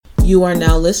You are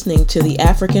now listening to the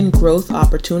African Growth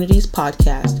Opportunities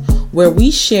Podcast, where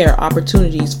we share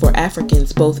opportunities for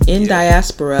Africans both in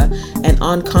diaspora and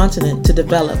on continent to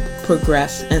develop,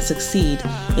 progress, and succeed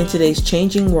in today's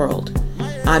changing world.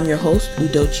 I'm your host,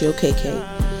 Udochie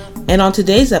Okeke. And on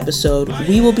today's episode,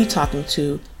 we will be talking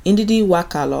to Ndidi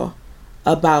Wakalo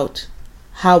about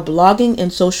how blogging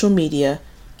and social media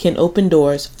can open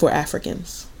doors for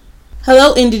Africans.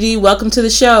 Hello, Ndidi. Welcome to the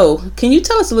show. Can you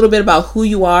tell us a little bit about who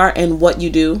you are and what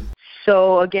you do?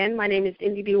 So, again, my name is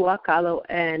Ndidi Wakalo,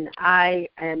 and I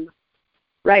am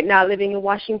right now living in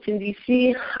Washington,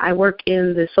 D.C. I work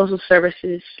in the social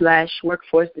services /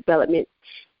 workforce development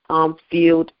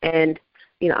field, and,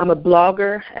 I'm a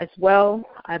blogger as well.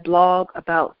 I blog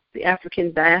about the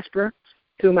African diaspora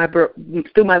through my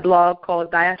blog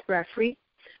called Diaspora Free.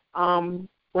 When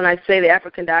I say the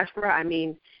African diaspora, I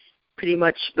mean pretty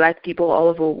much Black people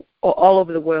all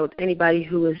over the world. Anybody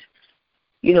who is,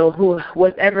 who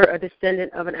was ever a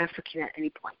descendant of an African at any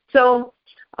point. So,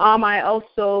 I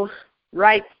also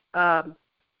write. A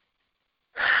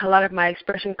lot of my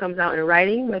expression comes out in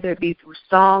writing, whether it be through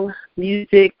song,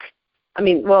 music,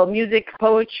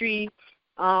 poetry,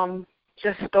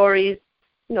 just stories,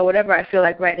 whatever I feel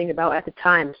like writing about at the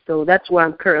time. So that's where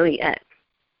I'm currently at.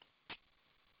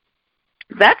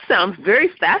 That sounds very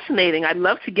fascinating. I'd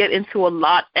love to get into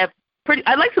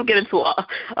I'd like to get into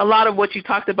a lot of what you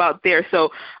talked about there. So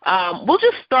we'll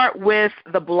just start with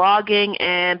the blogging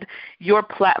and your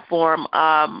platform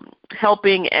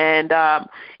helping and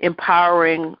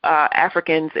empowering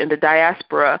Africans in the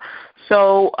diaspora.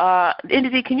 So,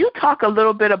 Ndidi, can you talk a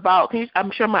little bit about,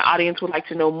 I'm sure my audience would like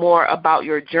to know more about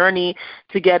your journey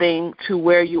to getting to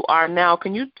where you are now.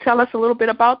 Can you tell us a little bit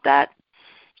about that?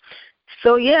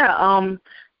 So,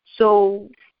 so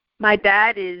my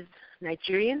dad is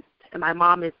Nigerian and my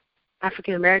mom is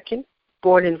African American,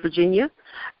 born in Virginia.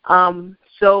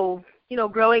 So,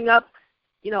 growing up,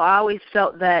 I always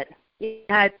felt that we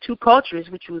had two cultures,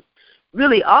 which was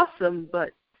really awesome,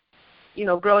 but,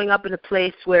 growing up in a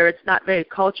place where it's not very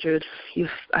cultured,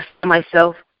 I found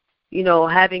myself,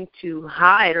 having to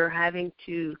hide or having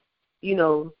to,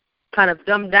 kind of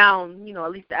dumb down,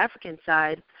 at least the African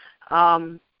side.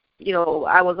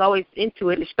 I was always into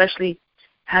it, especially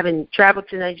having traveled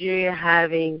to Nigeria,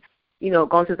 having,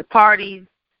 gone to the parties,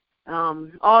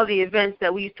 all the events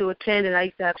that we used to attend, and I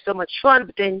used to have so much fun.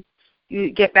 But then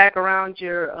you get back around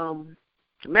your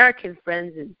American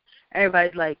friends, and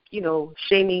everybody's like,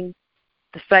 shaming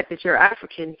the fact that you're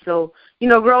African. So,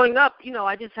 growing up,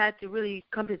 I just had to really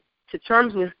come to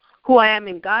terms with who I am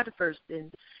in God first.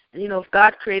 And, if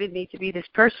God created me to be this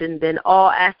person, then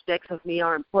all aspects of me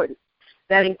are important.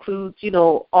 That includes,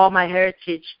 all my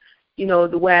heritage,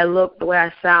 the way I look, the way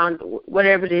I sound,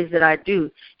 whatever it is that I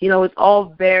do. It's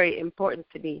all very important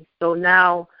to me. So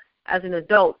now, as an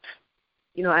adult,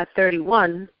 at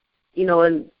 31,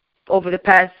 and over the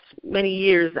past many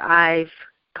years, I've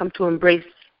come to embrace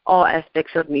all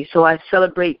aspects of me. So I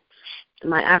celebrate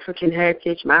my African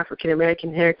heritage, my African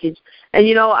American heritage, and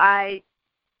I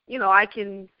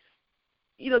can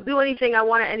do anything I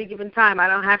want at any given time. I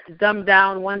don't have to dumb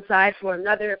down one side for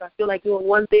another. If I feel like doing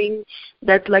one thing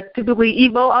that's like typically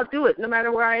evil, I'll do it no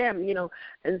matter where I am,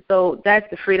 And so that's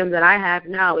the freedom that I have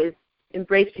now, is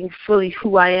embracing fully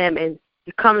who I am, and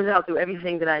it comes out through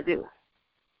everything that I do.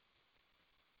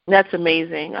 That's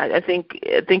amazing. I think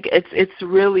it's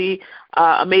really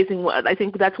amazing. I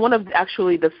think that's one of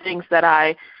actually the things that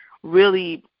I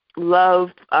really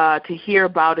love to hear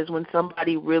about, is when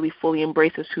somebody really fully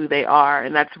embraces who they are,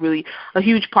 and that's really a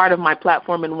huge part of my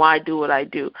platform and why I do what I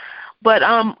do. But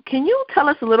can you tell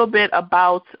us a little bit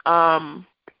about? And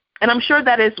I'm sure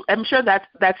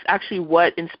that's actually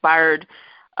what inspired.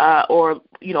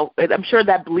 I'm sure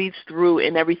that bleeds through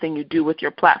in everything you do with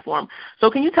your platform.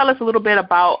 So can you tell us a little bit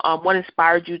about what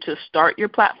inspired you to start your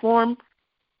platform?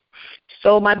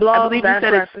 So my blog, I believe you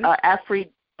said it's Afri.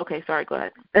 Okay, sorry, go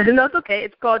ahead. No, it's okay.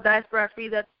 It's called Diaspora Free.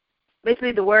 That's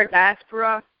basically the word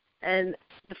diaspora, and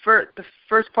the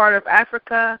first part of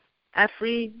Africa,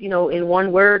 Afri, in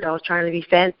one word. I was trying to be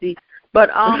fancy. But,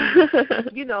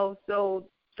 so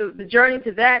the journey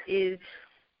to that is,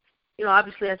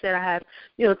 obviously I said I have,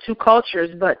 two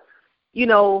cultures, but,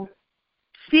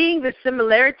 seeing the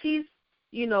similarities,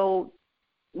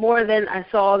 more than I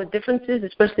saw the differences,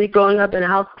 especially growing up in a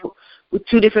household with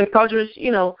two different cultures,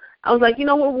 I was like,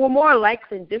 we're more alike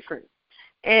than different.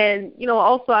 And,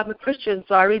 also I'm a Christian,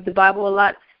 so I read the Bible a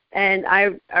lot, and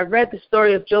I read the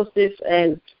story of Joseph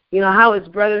and, how his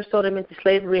brothers sold him into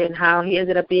slavery and how he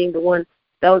ended up being the one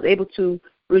that was able to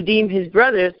redeem his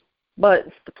brothers. But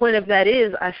the point of that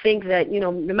is, I think that,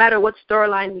 no matter what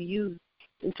storyline we use,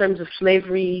 in terms of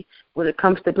slavery when it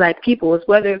comes to black people is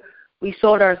whether we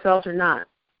sold ourselves or not.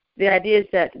 The idea is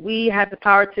that we have the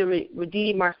power to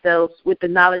redeem ourselves with the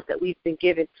knowledge that we've been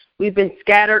given. We've been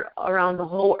scattered around the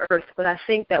whole earth, but I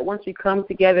think that once we come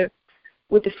together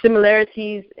with the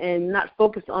similarities and not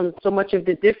focus on so much of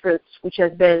the difference which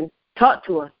has been taught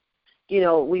to us.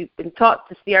 We've been taught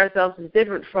to see ourselves as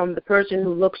different from the person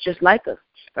who looks just like us.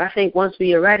 But I think once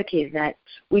we eradicate that,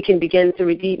 we can begin to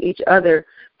redeem each other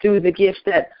through the gifts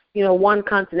that, one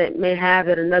continent may have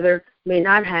that another may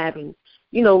not have. And,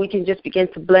 we can just begin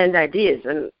to blend ideas.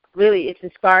 And really it's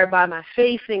inspired by my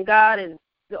faith in God and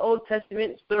the Old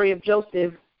Testament story of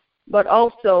Joseph, but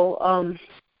also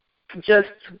just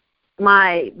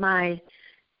my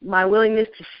willingness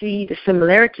to see the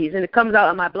similarities, and it comes out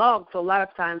on my blog. So a lot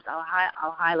of times I'll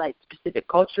highlight specific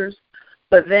cultures,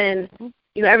 but then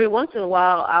every once in a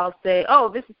while I'll say, oh,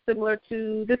 this is similar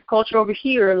to this culture over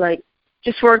here. Like,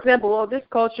 just for example, this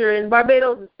culture in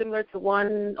Barbados is similar to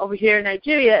one over here in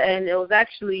Nigeria, and it was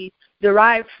actually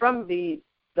derived from the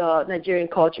Nigerian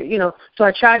culture. So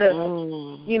I try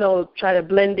to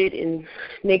blend it and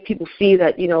make people see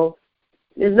that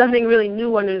there's nothing really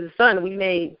new under the sun. We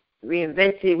may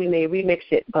reinvent it, we may remix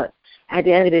it, but at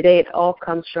the end of the day, it all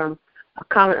comes from a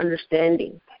common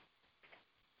understanding.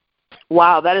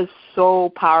 Wow, that is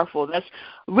so powerful. That's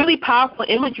really powerful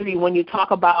imagery when you talk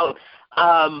about,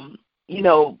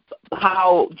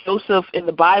 how Joseph in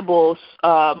the Bible,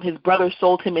 his brothers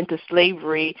sold him into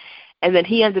slavery, and then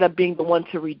he ended up being the one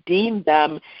to redeem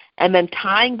them, and then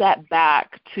tying that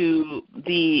back to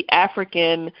the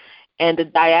African and the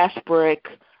diasporic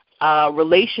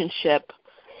relationship.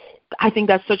 I think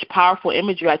that's such powerful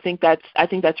imagery. I think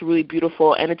that's really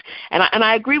beautiful, and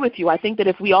I agree with you. I think that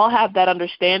if we all have that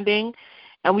understanding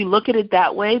and we look at it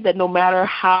that way, that no matter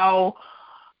how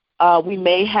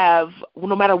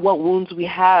no matter what wounds we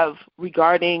have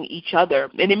regarding each other,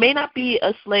 and it may not be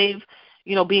a slave,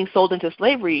 being sold into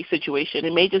slavery situation.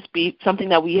 It may just be something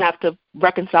that we have to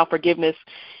reconcile forgiveness,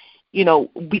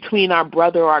 between our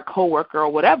brother or our coworker or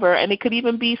whatever, and it could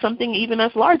even be something even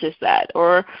as large as that,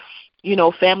 or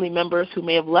family members who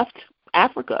may have left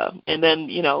Africa, and then,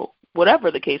 whatever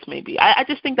the case may be. I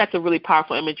just think that's a really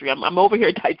powerful imagery. I'm over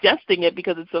here digesting it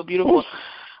because it's so beautiful.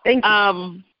 Thank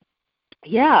you.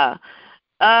 Yeah.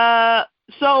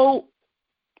 So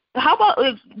how about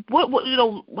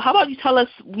how about you tell us,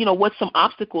 what some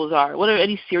obstacles are? What are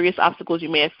any serious obstacles you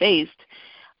may have faced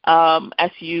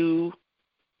as you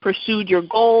pursued your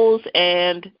goals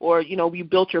or you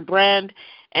built your brand,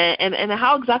 and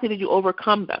how exactly did you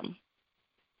overcome them?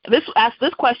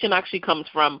 This question actually comes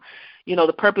from,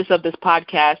 the purpose of this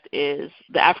podcast is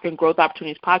the African Growth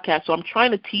Opportunities Podcast. So I'm trying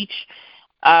to teach,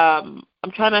 I'm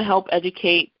trying to help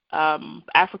educate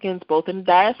Africans both in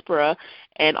diaspora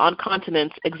and on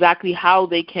continents exactly how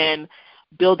they can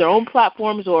build their own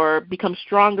platforms or become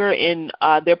stronger in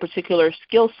their particular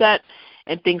skill set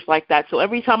and things like that. So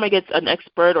every time I get an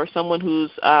expert or someone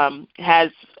who's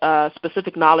has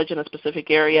specific knowledge in a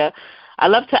specific area, I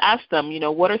love to ask them,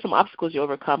 what are some obstacles you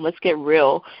overcome? Let's get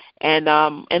real. And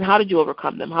how did you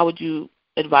overcome them? How would you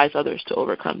advise others to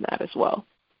overcome that as well?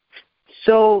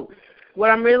 So what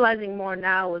I'm realizing more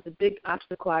now is a big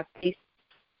obstacle I faced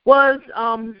was,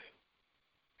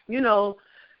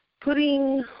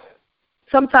 putting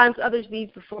sometimes others'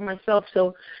 needs before myself.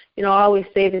 So, I always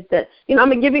say that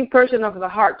I'm a giving person of the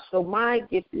heart. So my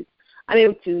gift is I'm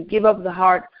able to give up the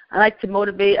heart. I like to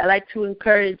motivate. I like to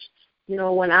encourage.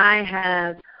 When I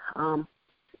have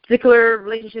particular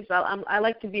relationships, I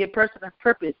like to be a person of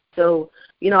purpose. So,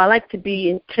 I like to be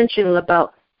intentional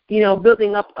about,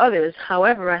 building up others.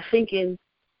 However, I think in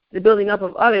the building up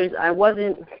of others, I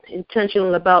wasn't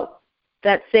intentional about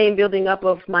that same building up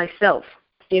of myself,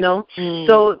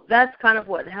 So that's kind of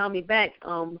what held me back.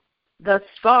 Thus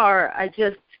far, I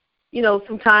just,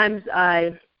 sometimes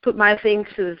I put my things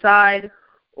to the side,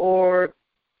 or,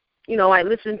 I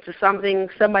listen to something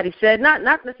somebody said, not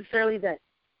necessarily that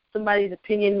somebody's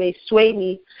opinion may sway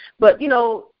me, but,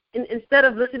 instead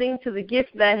of listening to the gift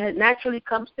that had naturally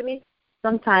comes to me,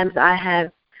 sometimes I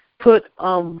have put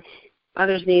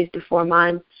others' needs before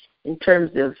mine in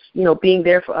terms of, being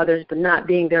there for others but not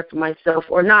being there for myself,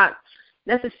 or not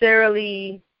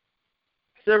necessarily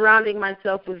surrounding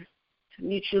myself with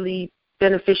mutually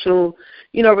beneficial,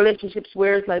 relationships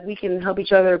where it's like we can help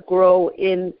each other grow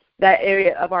in that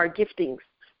area of our giftings.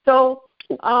 So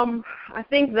I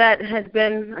think that has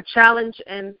been a challenge,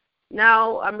 and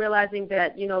now I'm realizing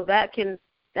that, that can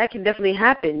definitely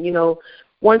happen.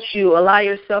 Once you allow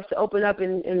yourself to open up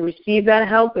and receive that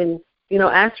help and,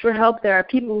 ask for help, there are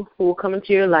people who will come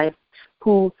into your life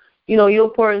who, you'll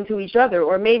pour into each other,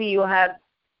 or maybe you'll have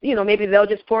maybe they'll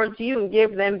just forward to you and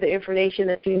give them the information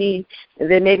that you need, and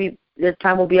then maybe their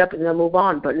time will be up and they'll move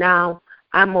on. But now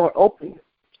I'm more open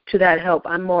to that help.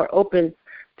 I'm more open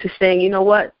to saying, you know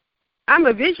what, I'm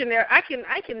a visionary. I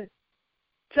can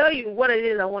tell you what it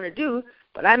is I want to do,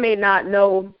 but I may not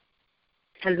know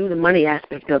how to do the money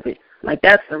aspect of it. Like,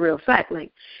 that's the real fact.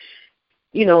 Like,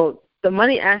 the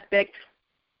money aspect,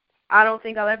 I don't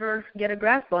think I'll ever get a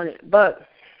grasp on it. But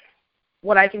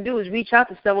what I can do is reach out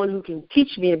to someone who can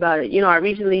teach me about it. I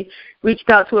recently reached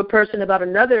out to a person about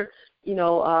another,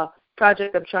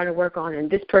 project I'm trying to work on, and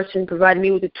this person provided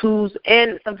me with the tools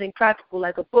and something practical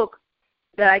like a book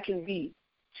that I can read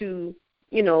to,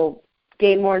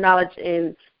 gain more knowledge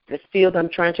in the field I'm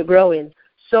trying to grow in.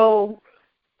 So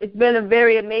it's been a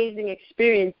very amazing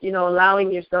experience,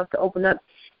 allowing yourself to open up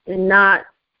and not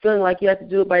feeling like you have to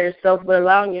do it by yourself, but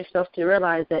allowing yourself to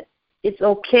realize that it's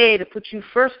okay to put you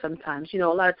first sometimes. A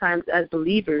lot of times as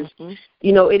believers,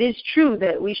 it is true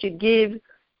that we should give,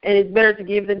 and it's better to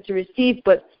give than to receive,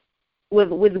 but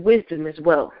with wisdom as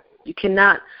well. You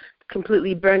cannot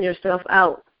completely burn yourself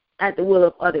out at the will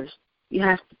of others. You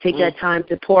have to take that time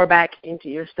to pour back into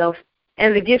yourself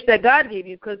and the gifts that God gave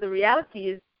you, because the reality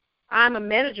is I'm a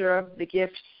manager of the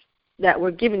gifts that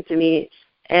were given to me,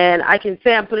 and I can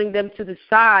say I'm putting them to the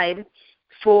side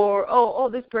for,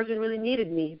 this person really needed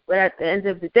me. But at the end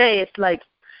of the day, it's like,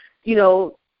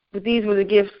 but these were the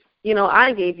gifts,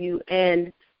 I gave you,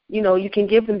 and, you can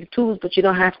give them the tools, but you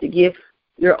don't have to give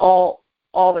your all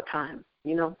the time,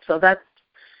 So that's,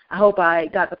 I hope I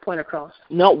got the point across.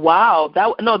 No, wow.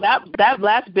 That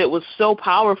last bit was so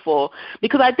powerful,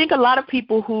 because I think a lot of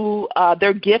people who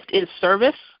their gift is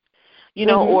service,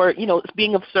 or,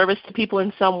 being of service to people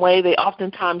in some way, they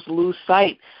oftentimes lose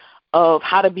sight of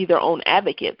how to be their own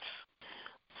advocates.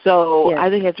 So I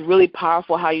think it's really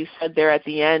powerful how you said there at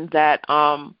the end that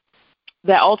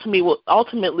that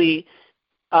ultimately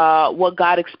what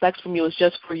God expects from you is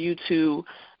just for you to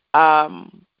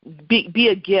be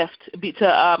a gift,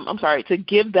 to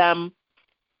give them,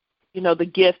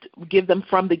 the gift, give them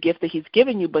from the gift that He's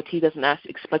given you, but He doesn't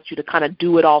expect you to kind of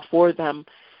do it all for them,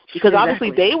 because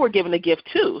obviously they were given a gift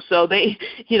too. So they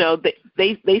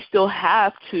still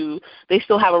have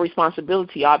a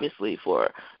responsibility, obviously,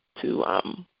 to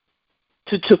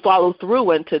follow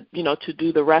through and to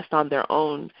do the rest on their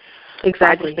own.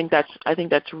 Exactly. I think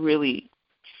that's really,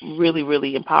 really,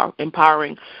 really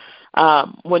empowering.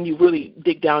 When you really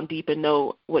dig down deep and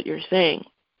know what you're saying.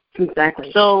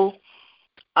 Exactly. So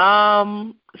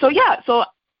I'd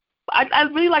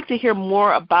really like to hear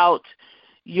more about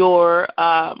your,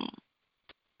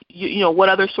 what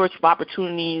other sorts of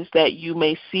opportunities that you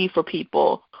may see for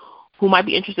people who might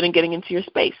be interested in getting into your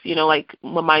space. Like,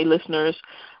 when my listeners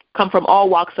come from all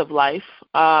walks of life,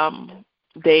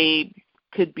 they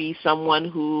could be someone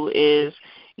who is,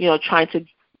 trying to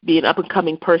be an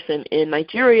up-and-coming person in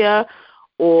Nigeria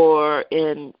or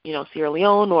in, Sierra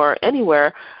Leone or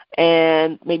anywhere,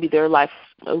 and maybe their life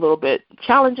a little bit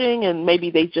challenging, and maybe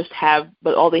they just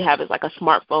but all they have is like a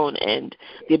smartphone and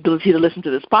the ability to listen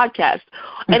to this podcast.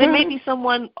 And it may be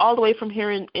someone all the way from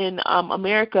here in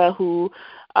America who,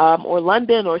 or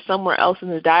London or somewhere else in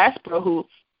the diaspora, who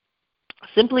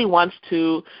simply wants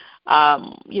to,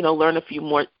 learn a few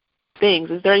more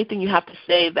things. Is there anything you have to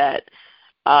say that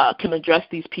can address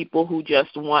these people who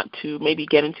just want to maybe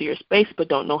get into your space but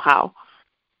don't know how?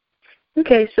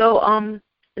 Okay, so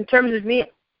in terms of me,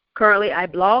 currently I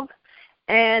blog,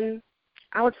 and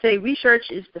I would say research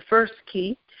is the first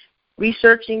key.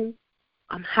 Researching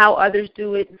how others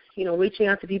do it, reaching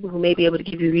out to people who may be able to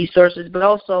give you resources, but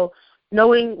also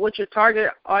knowing what your target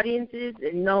audience is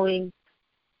and knowing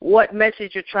what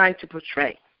message you're trying to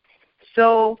portray.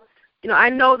 So, I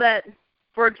know that,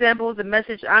 for example, the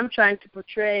message I'm trying to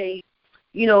portray,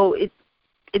 it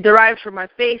derives from my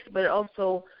faith, but it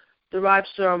also derives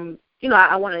from,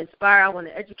 I want to inspire, I want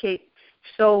to educate.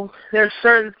 So there's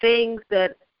certain things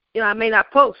that, I may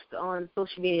not post on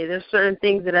social media. There's certain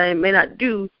things that I may not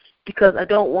do because I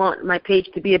don't want my page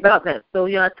to be about that. So,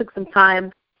 I took some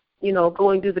time,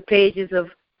 going through the pages of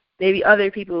maybe other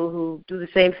people who do the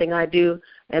same thing I do,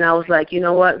 and I was like, you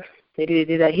know what, maybe they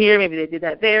did that here, maybe they did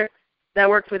that there. That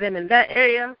worked for them in that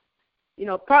area.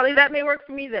 Partly that may work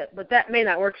for me, but that may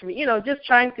not work for me. Just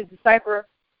trying to decipher,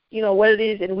 what it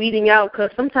is and weeding out, because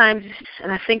sometimes,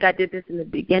 and I think I did this in the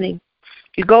beginning,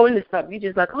 you go into stuff, you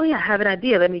just like, oh, yeah, I have an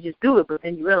idea, let me just do it. But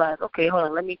then you realize, okay, hold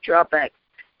on, let me draw back.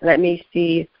 Let me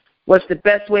see what's the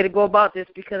best way to go about this,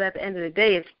 because at the end of the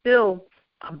day, it's still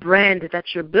a brand that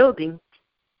you're building.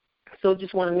 So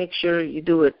just want to make sure you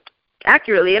do it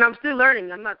accurately. And I'm still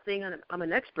learning. I'm not saying I'm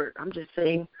an expert. I'm just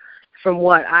saying from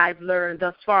what I've learned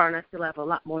thus far, and I still have a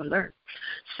lot more to learn.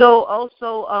 So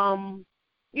also,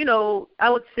 I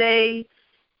would say,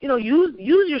 use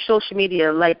your social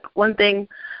media. Like, one thing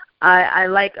I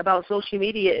like about social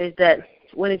media is that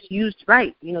when it's used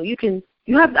right,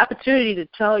 you have the opportunity to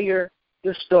tell your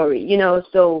story.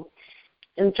 So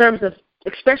in terms of,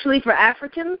 especially for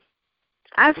Africans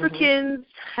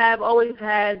we've always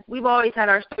had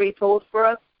our story told for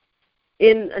us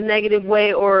in a negative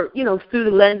way, or through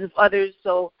the lens of others.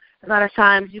 So a lot of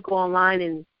times you go online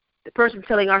and the person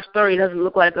telling our story doesn't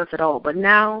look like us at all. But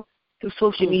now through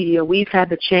social media, we've had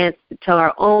the chance to tell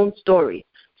our own story.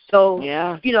 So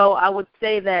I would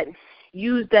say that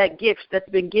use that gift that's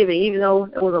been given, even though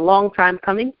it was a long time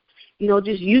coming.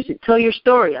 Just use it. Tell your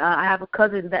story. I have a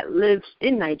cousin that lives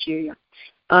in Nigeria.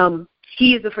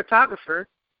 He is a photographer,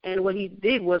 and what he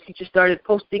did was he just started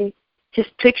posting his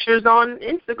pictures on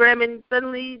Instagram, and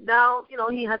suddenly now,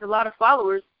 he has a lot of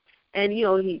followers, and,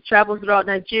 he travels throughout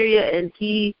Nigeria, and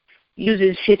he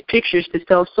uses his pictures to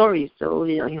tell stories. So,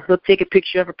 he'll take a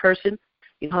picture of a person,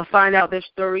 he'll find out their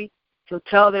story, he'll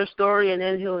tell their story, and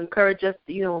then he'll encourage us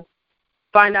to,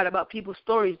 find out about people's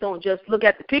stories. Don't just look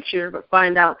at the picture, but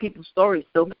find out people's stories.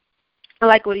 So I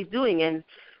like what he's doing, and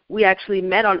we actually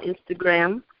met on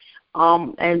Instagram,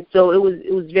 and so it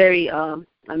was very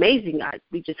amazing.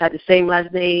 We just had the same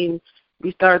last name.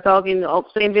 We started talking,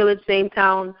 same village, same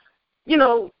town.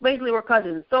 Basically we're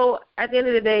cousins. So at the end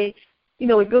of the day,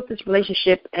 we built this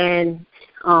relationship, and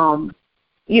so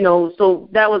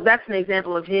that's an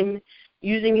example of him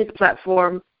using his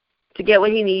platform to get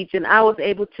what he needs, and I was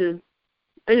able to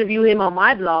interview him on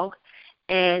my blog,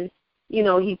 and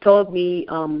he told me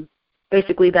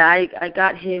basically that I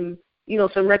got him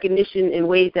some recognition in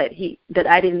ways that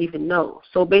I didn't even know.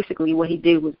 So basically what he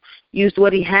did was used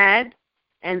what he had,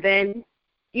 and then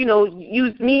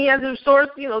use me as a source.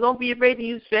 Don't be afraid to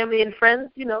use family and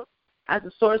friends as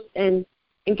a source, and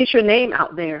get your name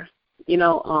out there,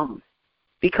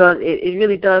 because it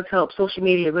really does help. Social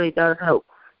media really does help.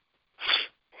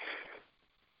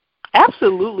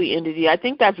 Absolutely, Ndidi. I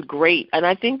think that's great, and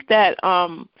I think that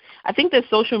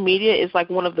social media is like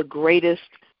one of the greatest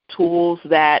tools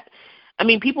that,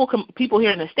 people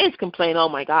here in the States complain, oh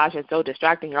my gosh, it's so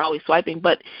distracting, you're always swiping,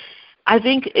 but I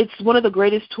think it's one of the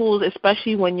greatest tools,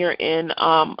 especially when you're in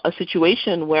a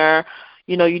situation where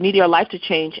you need your life to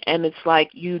change, and it's like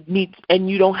you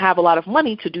don't have a lot of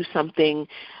money to do something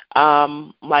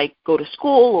like go to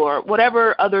school or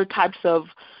whatever other types of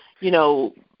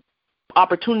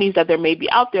opportunities that there may be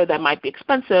out there that might be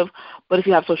expensive. But if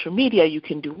you have social media, you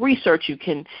can do research, you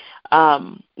can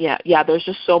there's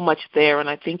just so much there, and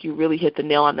I think you really hit the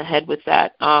nail on the head with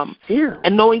that.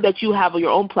 And knowing that you have your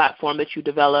own platform that you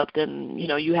developed, and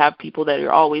you have people that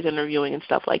you're always interviewing and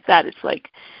stuff like that, it's like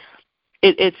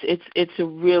it's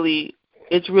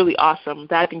really awesome.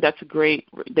 I think that's a great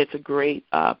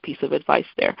piece of advice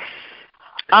there.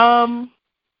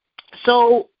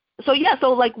 So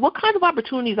like, what kind of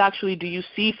opportunities actually do you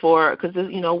see because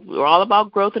we're all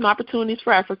about growth and opportunities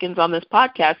for Africans on this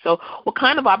podcast. So what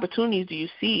kind of opportunities do you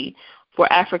see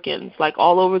for Africans, like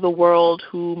all over the world,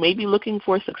 who may be looking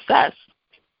for success?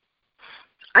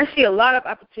 I see a lot of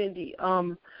opportunity.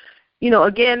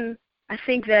 Again, I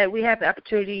think that we have the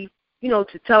opportunity,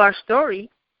 to tell our story,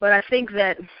 but I think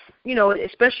that,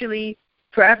 especially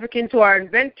for Africans who are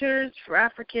inventors, for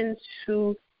Africans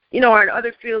who are in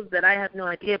other fields that I have no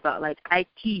idea about, like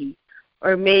IT,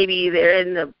 or maybe they're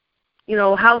in the,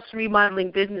 house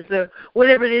remodeling business, or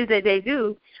whatever it is that they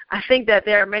do. I think that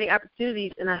there are many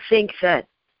opportunities, and I think that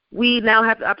we now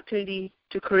have the opportunity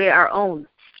to create our own.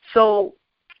 So,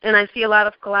 and I see a lot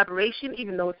of collaboration,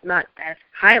 even though it's not as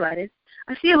highlighted.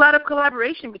 I see a lot of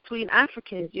collaboration between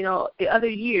Africans. The other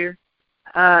year,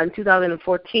 in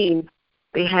 2014,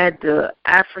 they had the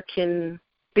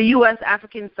U.S.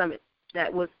 African Summit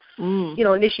that was,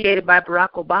 initiated by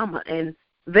Barack Obama. And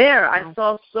there I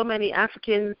saw so many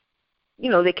Africans,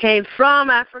 they came from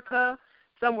Africa,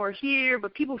 some were here,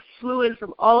 but people flew in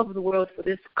from all over the world for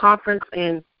this conference.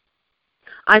 And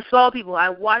I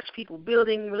watched people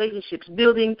building relationships,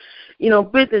 building,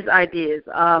 business ideas.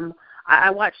 I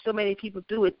watched so many people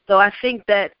do it. So I think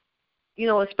that,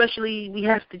 especially we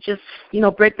have to just,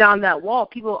 break down that wall.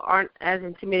 People aren't as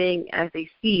intimidating as they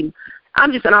seem.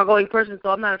 I'm just an outgoing person, so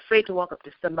I'm not afraid to walk up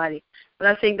to somebody. But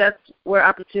I think that's where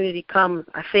opportunity comes.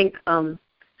 I think,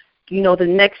 the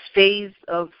next phase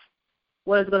of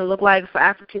what it's going to look like for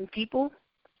African people,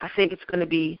 I think it's going to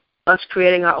be us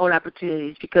creating our own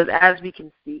opportunities, because as we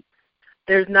can see,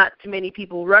 there's not too many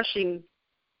people rushing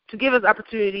to give us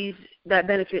opportunities that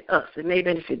benefit us. It may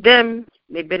benefit them,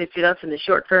 it may benefit us in the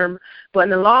short term, but in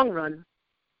the long run,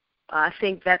 I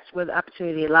think that's where the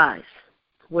opportunity lies,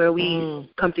 where we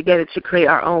come together to create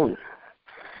our own.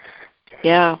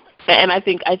 Yeah, and I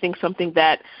think something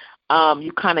that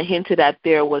you kind of hinted at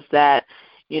there was that,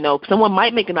 someone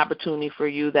might make an opportunity for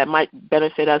you that might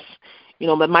benefit us,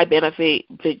 that might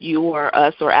benefit you or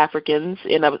us or Africans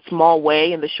in a small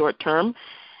way in the short term.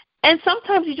 And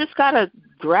sometimes you just got to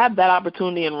grab that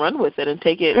opportunity and run with it and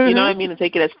take it, you know what I mean, and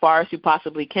take it as far as you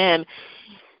possibly can.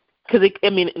 Because,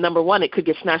 number one, it could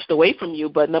get snatched away from you.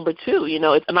 But number two,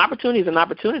 it's an opportunity is an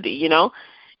opportunity, You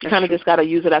kind of just got to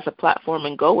use it as a platform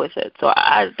and go with it. So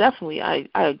I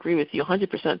agree with you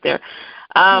 100% there.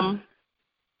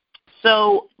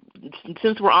 So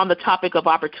since we're on the topic of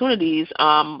opportunities,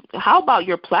 how about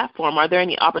your platform? Are there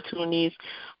any opportunities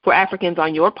for Africans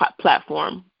on your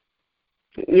platform?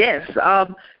 Yes.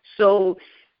 So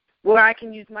where I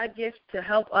can use my gift to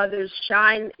help others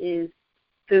shine is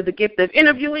through the gift of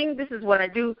interviewing. This is what I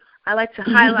do. I like to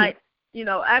highlight,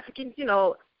 Africans,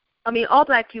 all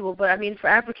Black people, but for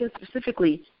Africans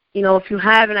specifically, if you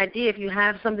have an idea, if you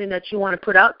have something that you want to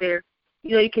put out there,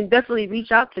 you can definitely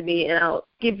reach out to me, and I'll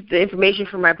give the information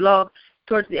from my blog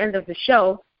towards the end of the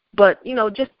show. But,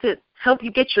 just to help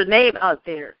you get your name out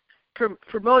there,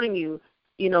 promoting you,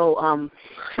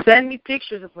 send me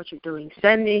pictures of what you're doing.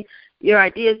 Send me your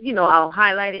ideas. I'll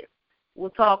highlight it.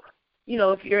 We'll talk.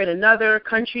 If you're in another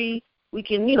country, we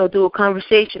can, do a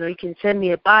conversation, or you can send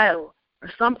me a bio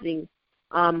or something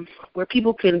where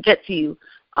people can get to you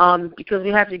because we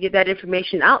have to get that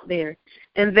information out there.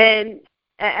 And then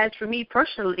as for me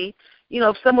personally,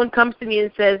 if someone comes to me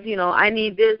and says, I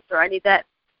need this or I need that,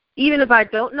 even if I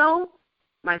don't know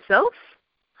myself,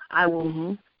 I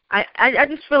will. I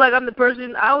just feel like I'm the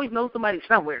person. I always know somebody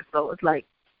somewhere. So it's like,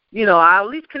 I'll at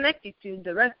least connect you to.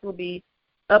 The rest will be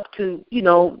up to,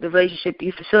 the relationship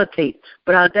you facilitate.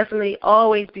 But I'll definitely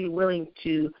always be willing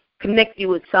to connect you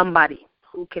with somebody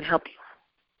who can help you.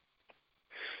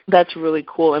 That's really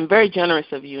cool and very generous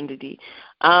of you, Ndidi.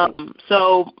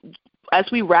 So as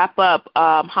we wrap up,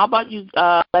 how about you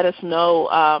let us know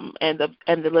and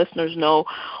the listeners know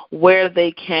where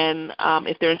they can,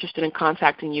 if they're interested in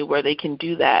contacting you, where they can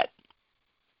do that?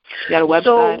 You got a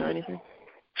website or anything?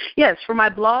 Yes, for my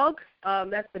blog,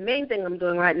 that's the main thing I'm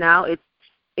doing right now. It's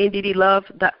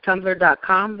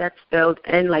ndidilove.tumblr.com. That's spelled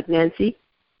N like Nancy,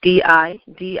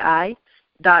 D-I-D-I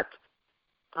dot,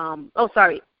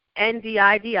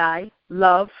 NDIDI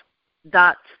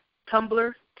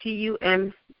love.tumblr,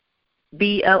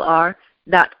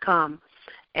 TUMBLR.com.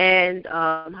 And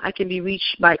I can be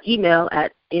reached by email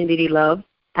at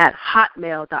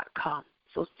ndidilove@hotmail.com.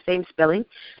 So same spelling.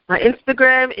 My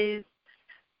Instagram is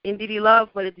ndidilove,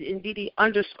 but it's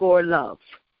ndidi_love.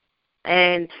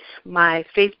 And my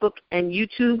Facebook and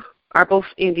YouTube are both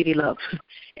ndidilove,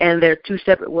 and they're two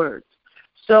separate words.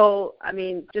 So,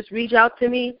 just reach out to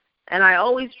me, and I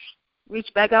always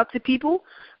reach back out to people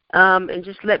and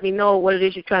just let me know what it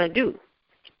is you're trying to do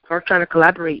or trying to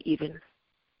collaborate even.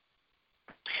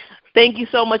 Thank you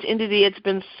so much, Ndidi. It's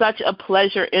been such a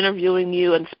pleasure interviewing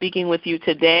you and speaking with you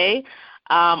today.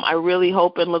 I really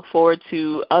hope and look forward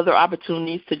to other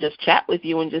opportunities to just chat with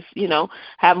you and just,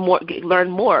 have learn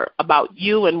more about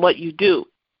you and what you do.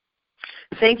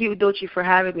 Thank you, Udochi, for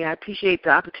having me. I appreciate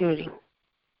the opportunity.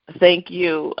 Thank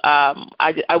you.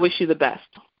 I wish you the best.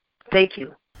 Thank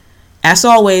you. As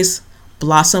always,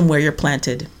 blossom where you're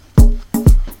planted.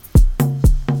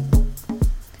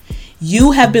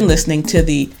 You have been listening to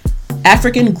the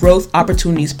African Growth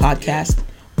Opportunities Podcast,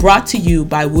 brought to you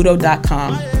by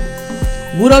Wudo.com.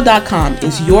 Wudo.com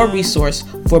is your resource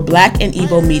for Black and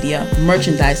Igbo media,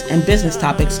 merchandise, and business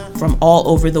topics from all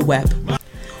over the web.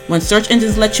 When search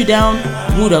engines let you down,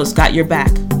 Wudo's got your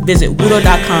back. Visit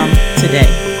Wudo.com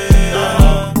today.